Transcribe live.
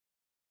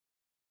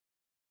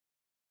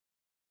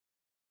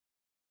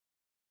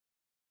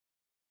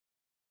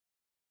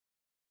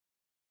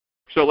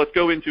So let's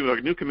go into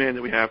a new command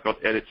that we have called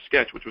Edit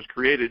Sketch, which was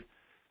created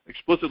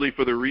explicitly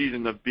for the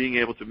reason of being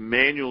able to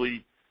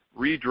manually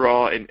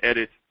redraw and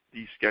edit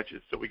these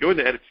sketches. So we go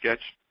into Edit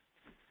Sketch,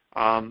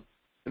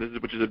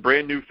 which is a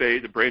brand new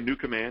phase, a brand new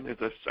command.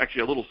 It's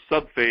actually a little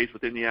sub-phase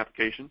within the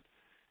application.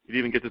 It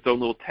even gets its own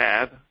little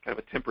tab, kind of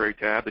a temporary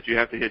tab that you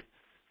have to hit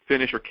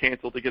Finish or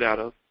Cancel to get out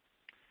of.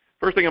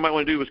 First thing I might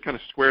want to do is kind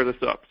of square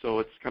this up. So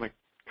it's kind of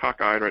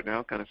cockeyed right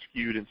now, kind of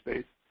skewed in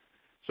space.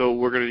 So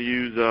we're going to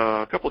use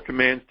a couple of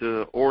commands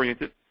to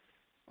orient it.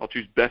 I'll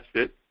choose Best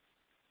Fit.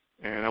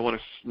 And I want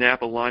to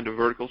snap a line to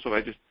vertical. So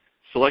if I just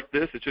select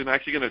this, it's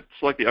actually going to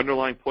select the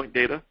underlying point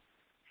data,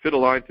 fit a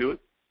line to it,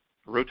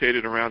 rotate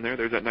it around there.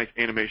 There's that nice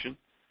animation.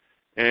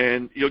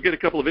 And you'll get a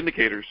couple of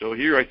indicators. So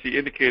here I see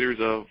indicators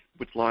of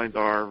which lines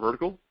are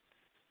vertical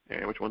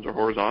and which ones are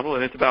horizontal.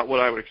 And it's about what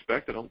I would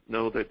expect. I don't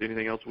know that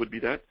anything else would be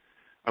that.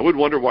 I would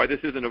wonder why this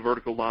isn't a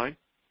vertical line.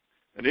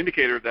 An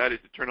indicator of that is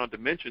to turn on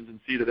dimensions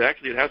and see that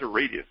actually it has a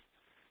radius.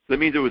 So that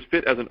means it was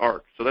fit as an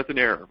arc. So that's an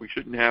error. We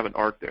shouldn't have an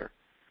arc there.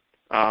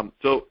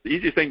 So the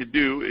easiest thing to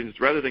do is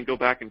rather than go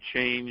back and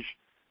change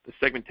the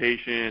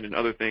segmentation and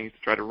other things to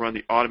try to run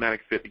the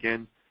automatic fit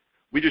again,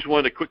 we just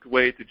wanted a quick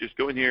way to just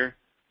go in here,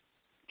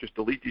 just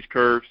delete these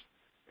curves,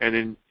 and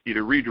then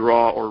either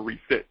redraw or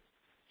refit.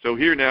 So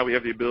here now we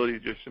have the ability to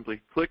just simply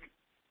click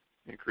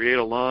and create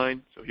a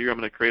line. So here I'm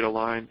going to create a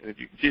line, and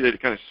you can see that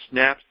it kind of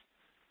snaps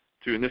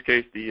to, in this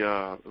case,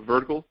 the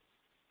vertical.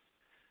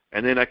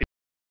 And then I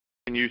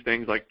can use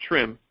things like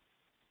trim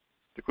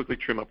to quickly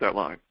trim up that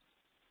line.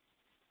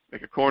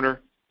 Make a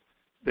corner.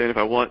 Then if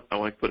I want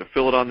to put a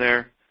fillet on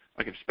there.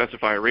 I can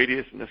specify a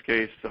radius. In this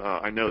case,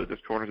 I know that this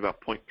corner is about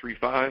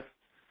 0.35.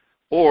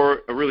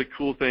 Or a really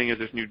cool thing is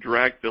this new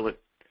drag fillet.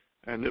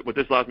 And what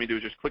this allows me to do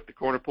is just click the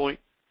corner point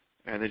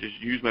and then just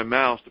use my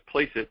mouse to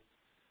place it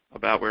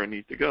about where it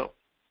needs to go.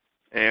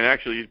 And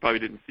actually, you probably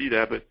didn't see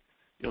that, but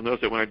you'll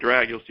notice that when I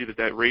drag, you'll see that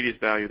that radius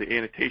value, the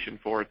annotation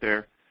for it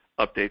there,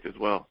 updates as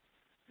well.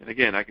 And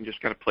again, I can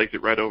just kind of place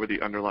it right over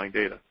the underlying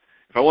data.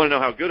 If I want to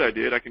know how good I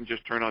did, I can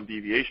just turn on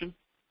deviation,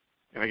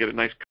 and I get a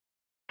nice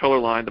color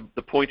line.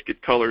 The points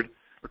get colored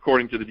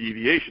according to the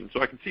deviation.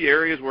 So I can see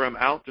areas where I'm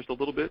out just a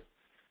little bit.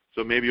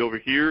 So maybe over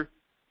here,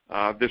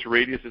 this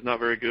radius is not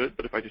very good,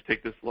 but if I just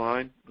take this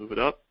line, move it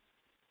up,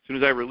 as soon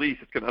as I release,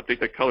 it's going to update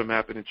that color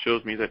map, and it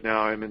shows me that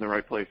now I'm in the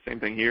right place. Same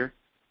thing here.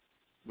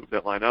 Move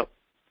that line up,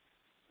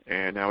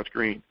 and now it's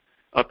green.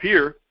 Up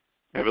here,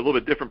 I have a little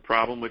bit different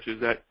problem, which is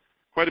that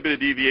quite a bit of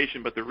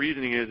deviation, but the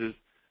reasoning is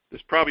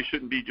this probably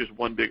shouldn't be just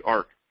one big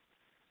arc.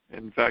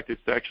 And in fact,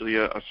 it's actually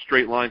a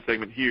straight line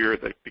segment here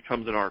that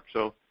becomes an arc.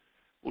 So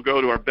we'll go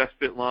to our best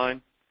fit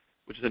line,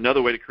 which is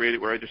another way to create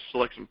it where I just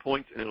select some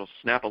points and it'll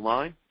snap a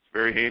line. It's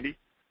very handy.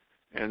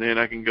 And then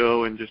I can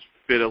go and just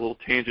fit a little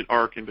tangent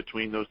arc in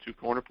between those two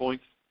corner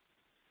points,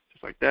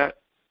 just like that.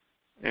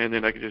 And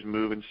then I can just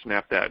move and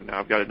snap that. And now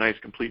I've got a nice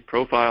complete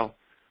profile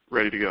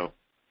ready to go.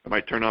 I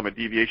might turn on my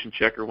deviation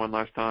checker one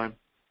last time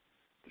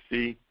to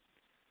see.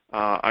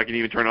 I can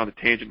even turn on the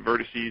tangent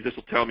vertices. This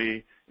will tell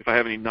me if I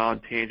have any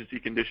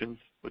non-tangency conditions,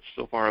 which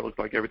so far it looks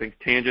like everything's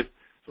tangent.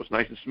 So it's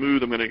nice and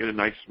smooth. I'm going to get a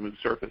nice smooth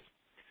surface.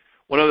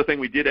 One other thing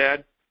we did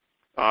add,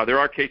 there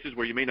are cases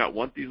where you may not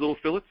want these little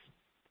fillets.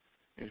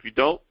 And if you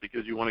don't,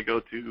 because you want to go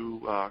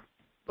to,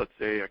 let's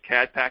say, a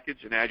CAD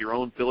package and add your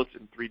own fillets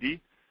in 3D,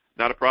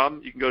 not a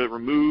problem. You can go to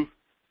Remove.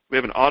 We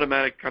have an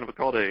automatic,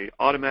 called a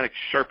automatic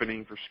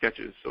sharpening for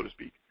sketches, so to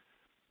speak,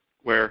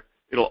 where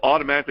it'll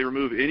automatically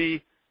remove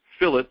any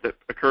fillet that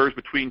occurs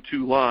between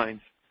two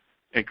lines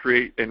and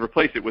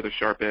replace it with a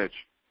sharp edge.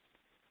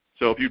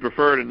 So if you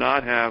prefer to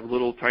not have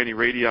little tiny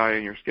radii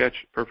in your sketch,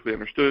 perfectly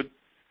understood,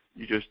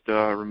 you just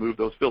remove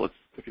those fillets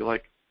if you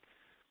like.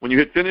 When you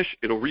hit Finish,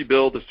 it'll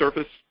rebuild the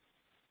surface.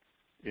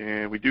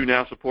 And we do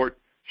now support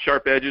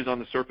sharp edges on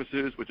the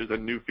surfaces, which is a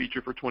new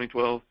feature for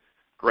 2012.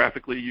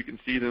 Graphically, you can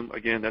see them.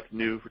 Again, that's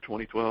new for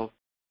 2012.